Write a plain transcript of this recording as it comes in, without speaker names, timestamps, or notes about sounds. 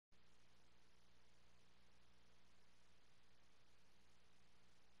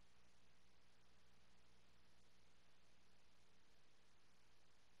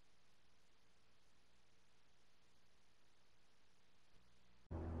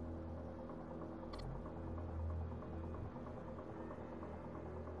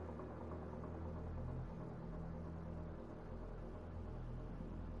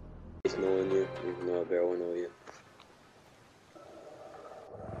just knowing you, even though I barely know you.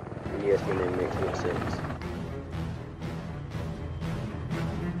 And yes, your name makes no sense.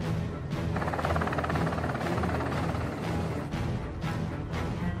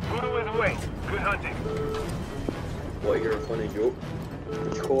 Voodoo is away. Good hunting. What, you're a funny joke?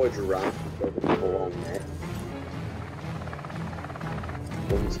 Would you call a giraffe with a long neck?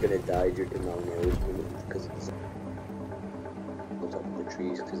 One's gonna die due to malnourishment because it's on top of the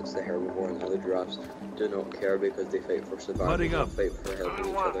trees because it's the herbivore, and other giraffes do not care because they fight for survival. They fight for helping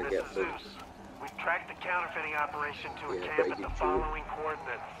each other get food. We've tracked the counterfeiting operation to a camp at the following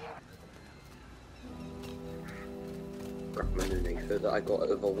coordinates. Got my new knife out that I got out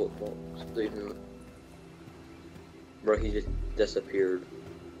of a loot box. Don't even know. Bro, he just disappeared.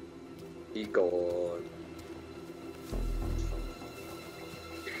 He's gone.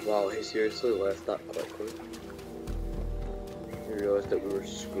 Wow, he seriously left that quickly. He realized that we were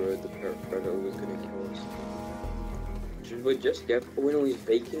screwed, the predator was gonna kill us. Should we just get Winley's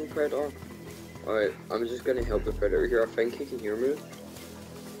Viking Predator? Alright, I'm just gonna help the predator here. I think he can hear me.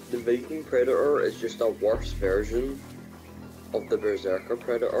 The Viking Predator is just a worse version of the Berserker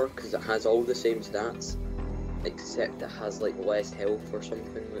Predator because it has all the same stats, except it has like less health or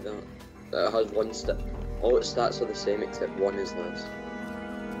something like that. It has one stat. All its stats are the same except one is less.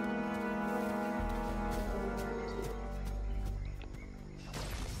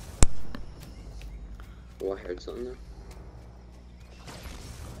 Oh, I heard something there.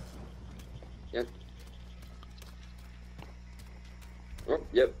 Yep. Oh,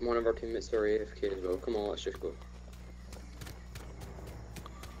 yep, one of our teammates are AFK as well. Come on, let's just go.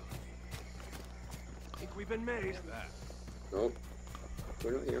 Think we've been made. Nope.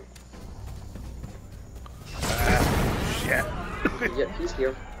 We're not here. Shit. Yep, he's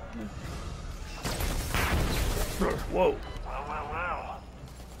here. Whoa. Wow.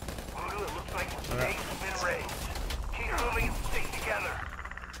 Voodoo, it looks like the stakes have been raised. Keep moving and stick together.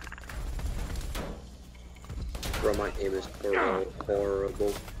 Bro, my aim is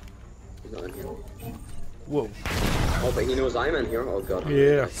horrible. He's not in here. Whoa. Oh, but he knows I'm in here. Oh god.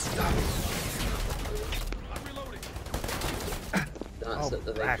 Yeah. That's it.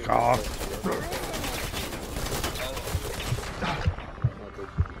 The back off.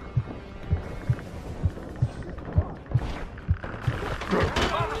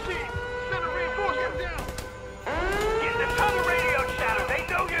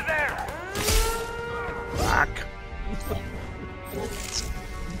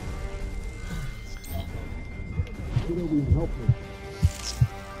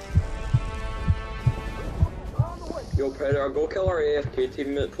 Yo, Predator, go kill our AFK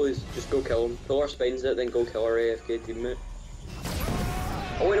teammate, please. Just go kill him. Pull our spines out, then go kill our AFK teammate.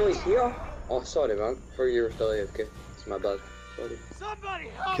 Oh, wait, no, he's here. Oh, sorry, man. For you're still AFK. It's my bad. Sorry. Somebody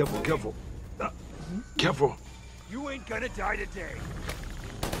help! Careful. Careful. You ain't gonna die today.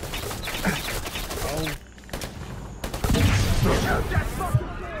 Oh.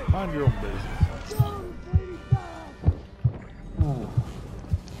 Mind your own business.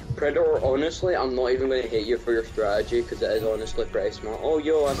 Predator, honestly, I'm not even going to hate you for your strategy, because it is honestly pretty smart. Oh,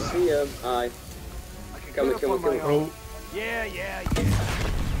 yo, I see him. Aye. Kill me. Oh. Yeah.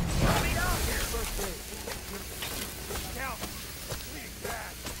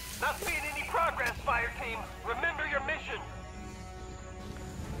 Not seeing any progress, fire team. Remember your mission.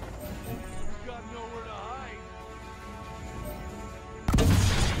 Got nowhere to hide.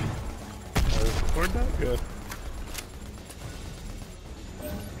 We're not good.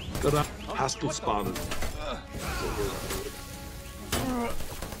 Hostile spotted.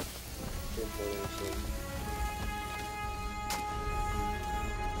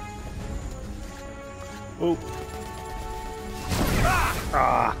 Oh.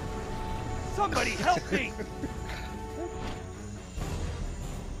 Ah. Somebody help me!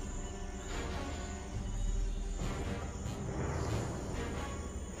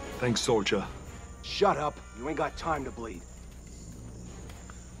 Thanks, soldier. Shut up. You ain't got time to bleed.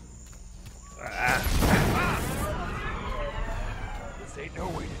 This ain't no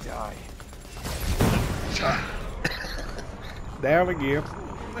way to die. Down again.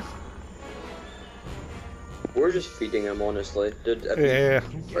 We're just feeding him, honestly. Dude, Yeah.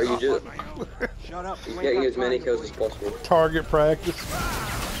 Are you just Shut up. getting as many kills as possible? Target practice.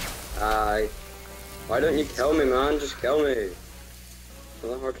 Aye. Why don't you kill me, man? Just kill me. It's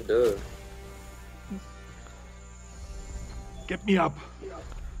not that hard to do. Get me up.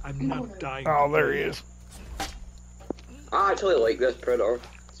 I'm not dying. Oh, there he is. I actually like this Predator.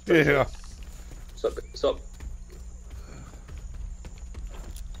 Yeah. Sup.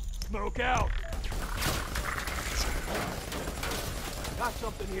 Smoke out. Got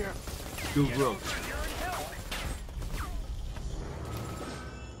something here. Still broke.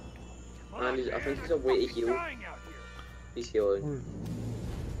 And I think he's a way to heal. He's healing.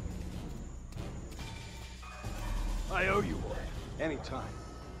 I owe you one. Anytime.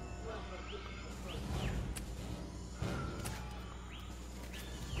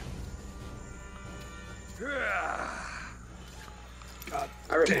 God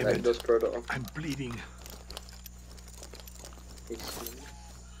I respect this Predator. I'm bleeding.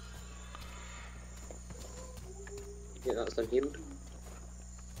 Yeah, that's unhealed.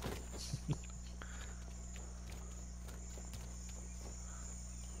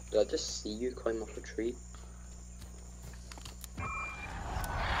 Did I just see you climb up a tree?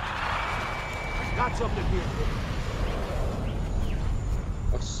 Got something here.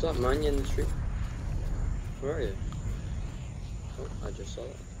 What's up, man? You in the street? Where are you? Oh, I just saw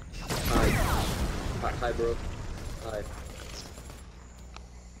it. Hi. Hi, bro. Hi.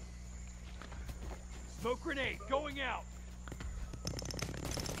 Smoke grenade going out.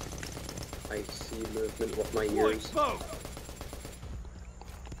 I see movement with my Point ears. smoke.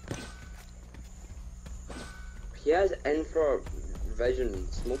 He has infrared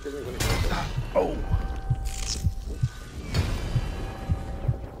vision. Smoke isn't gonna help him. Oh.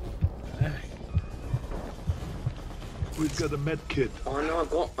 We've got a med kit. Oh no, I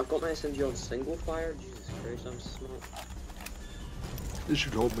got my SMG on single fire. Jesus Christ, I'm smart. This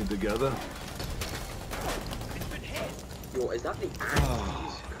should hold me together. Yo, is that the axe?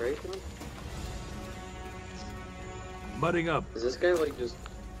 Jesus Christ, man. Mudding up. Is this guy like just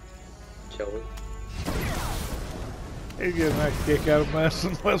chilling? He's getting that kick out of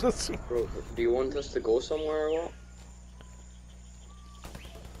messing with us. Bro, do you want us to go somewhere or what?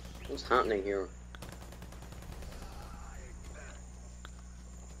 What's happening here?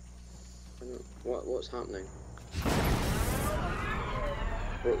 What's happening?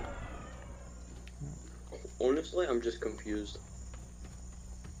 Bro, honestly, I'm just confused.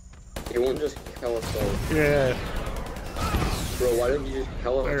 He won't just kill us all. Yeah. Bro, why don't you just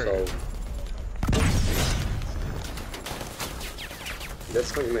kill us all? At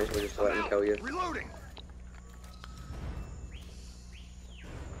this point, you might as well just let him kill you. Reloading.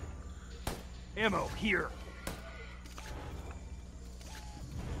 Ammo here.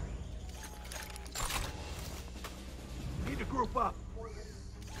 Need to group up.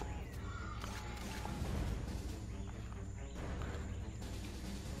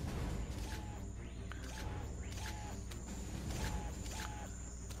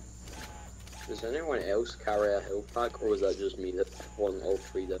 Does anyone else carry a health pack, or was that just me that won all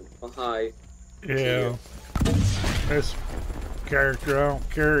three then? Oh, hi. Yeah. This character, I don't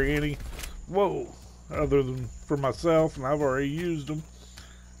carry any. Whoa. Other than for myself, and I've already used them.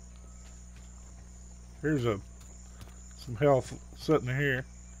 Here's some health sitting here.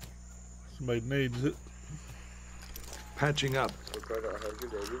 Somebody needs it. Patching up. So, Predator, how's your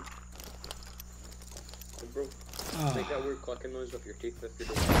day, dude? Hey, bro, make that weird clucking noise with your teeth if you're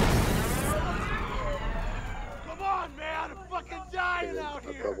doing Come on, man! I'm fucking dying out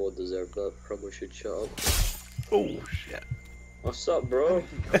I here. probably deserve that. Probably should shut up. Oh, shit. What's up, bro?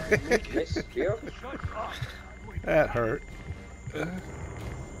 Nice spear. Shut up. That hurt. This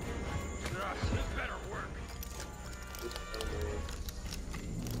better work.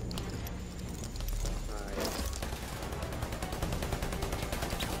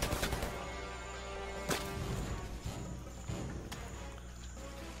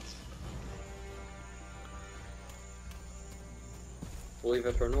 Believe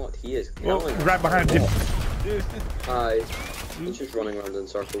it or not, he is Oh, killing us. right behind you. Hi. He's just running around in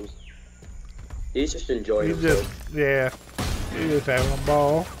circles. He's just enjoying He's himself. just, yeah. He's just having a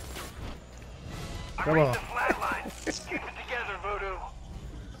ball. Come on. The flatline. Keep it together, Voodoo.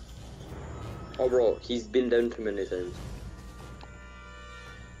 Oh, bro, he's been down too many times.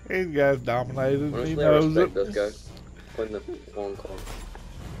 These guys dominated. Honestly, He I knows respect it. this guy. Playing the long con.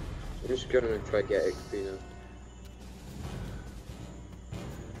 I'm just gonna try to get XP now.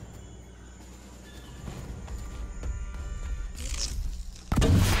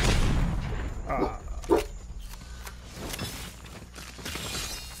 Ah.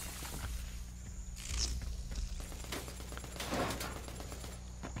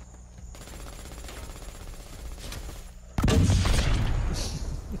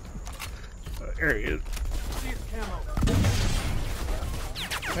 There he is.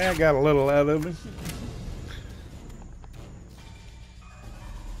 I got a little out of him.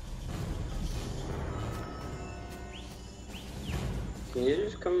 Can you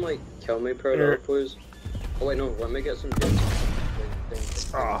just come, like, kill me, Predator, please? Oh, wait, no, let me get some gems.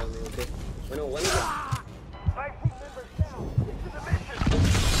 Ah. Okay. Wait, no, let me get... 5 team members down. Get to the mission.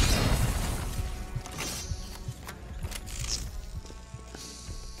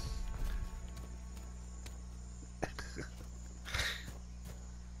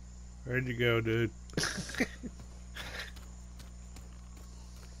 Where'd you go, dude?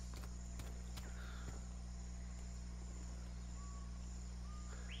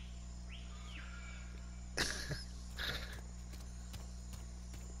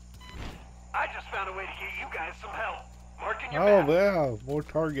 I just found a way to get you guys some help. Marking your Oh, map. wow. More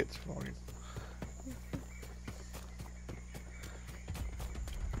targets for you.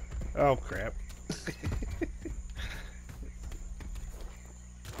 Oh, crap.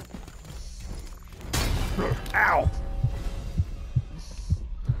 Ow!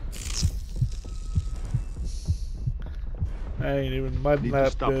 I ain't even mudding Need to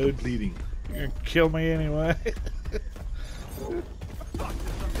up, stop the dude. bleeding. You're gonna kill me anyway.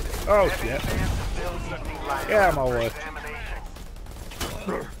 Oh, shit. Yeah, I'm all right.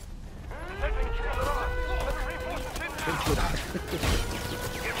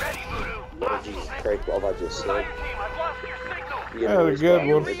 Oh, Jesus Christ, what have I just said? You That was a good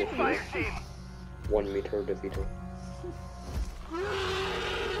one. 1 meter defeater.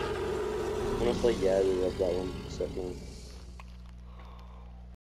 Honestly, yeah, we love that one. Second one.